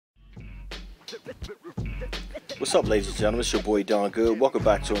What's up, ladies and gentlemen? It's your boy DarnGood. Welcome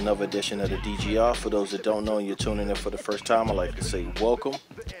back to another edition of the DGR. For those that don't know and you're tuning in for the first time, I'd like to say welcome.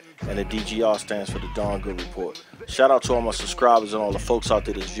 And the DGR stands for the DarnGood Report. Shout out to all my subscribers and all the folks out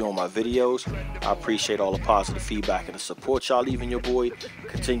there that's viewing my videos. I appreciate all the positive feedback and the support y'all leaving your boy.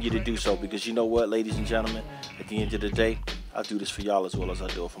 Continue to do so, because you know what, ladies and gentlemen, at the end of the day, I do this for y'all as well as I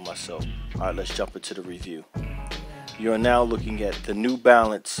do it for myself. Alright, let's jump into the review. You are now looking at the New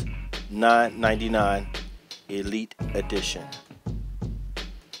Balance 999 Elite Edition.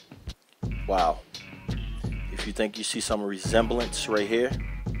 Wow. If you think you see some resemblance right here,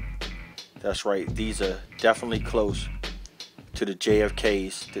 that's right. These are definitely close to the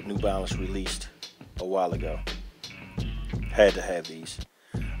JFKs that New Balance released a while ago. Had to have these.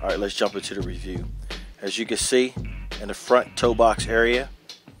 Alright, let's jump into the review. As you can see, in the front toe box area,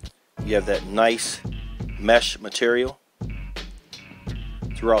 you have that nice mesh material.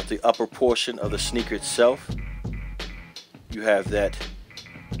 Throughout the upper portion of the sneaker itself, you have that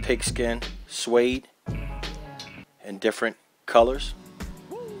pigskin suede in different colors.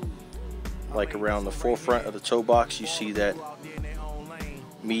 Like around the forefront of the toe box, you see that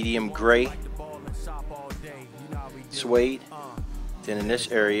medium gray suede. Then in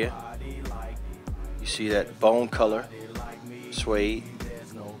this area, you see that bone color suede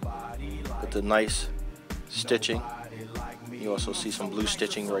with the nice stitching. You also see some blue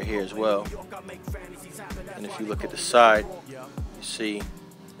stitching right here as well. And if you look at the side, you see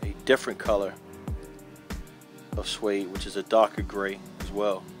a different color of suede, which is a darker gray as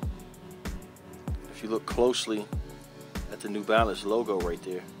well. If you look closely at the New Balance logo right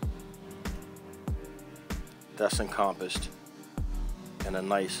there, that's encompassed in a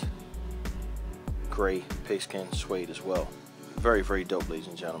nice gray pigskin suede as well. Very, very dope, ladies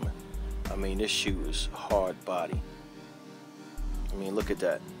and gentlemen. I mean, this shoe is hard body. I mean, look at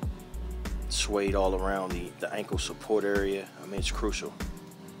that suede all around the ankle support area. I mean, it's crucial.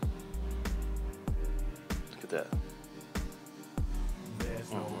 Look at that.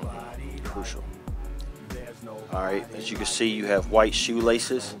 Crucial. Alright, as you can see, you have white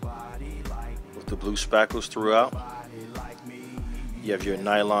shoelaces with the blue spackles throughout. You have your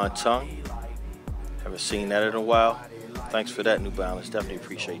nylon tongue. Haven't seen that in a while. Thanks for that, New Balance. Definitely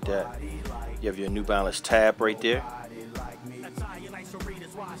appreciate that. You have your New Balance tab right there.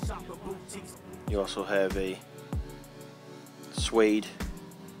 You also have a suede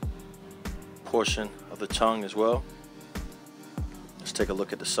portion of the tongue as well. Let's take a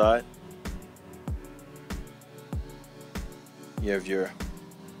look at the side. You have your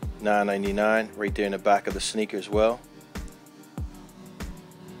 999 right there in the back of the sneaker as well.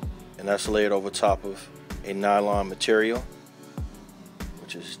 And that's layered over top of a nylon material,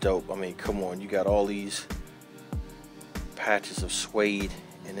 which is dope. I mean, come on, you got all these patches of suede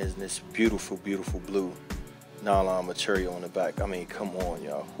and there's this beautiful, beautiful blue nylon material on the back. I mean, come on,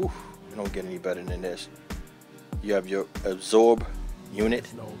 y'all. Whew, it don't get any better than this. You have your absorb unit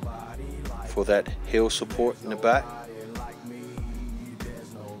for that heel support in the back.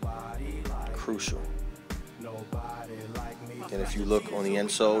 Crucial. And if you look on the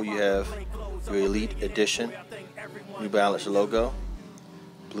insole, you have your Elite Edition New Balance logo,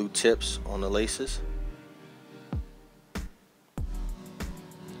 blue tips on the laces.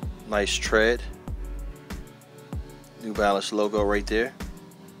 Nice tread. New Balance logo right there.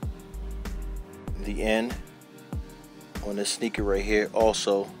 The end on this sneaker right here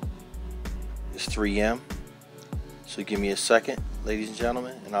also is 3M. So give me a second, ladies and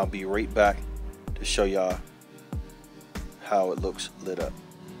gentlemen, and I'll be right back to show y'all how it looks lit up.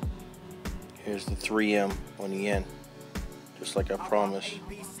 Here's the 3M on the end, just like I promised.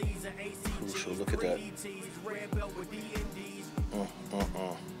 Crucial, look at that.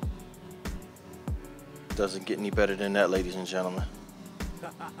 Doesn't get any better than that, ladies and gentlemen.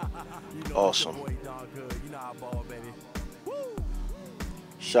 Awesome.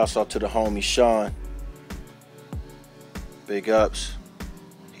 Shouts out to the homie Sean. Big ups.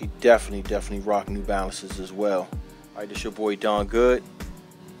 He definitely rock New Balances as well. Alright, this your boy DarnGood,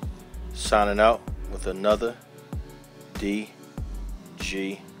 signing out with another DGR.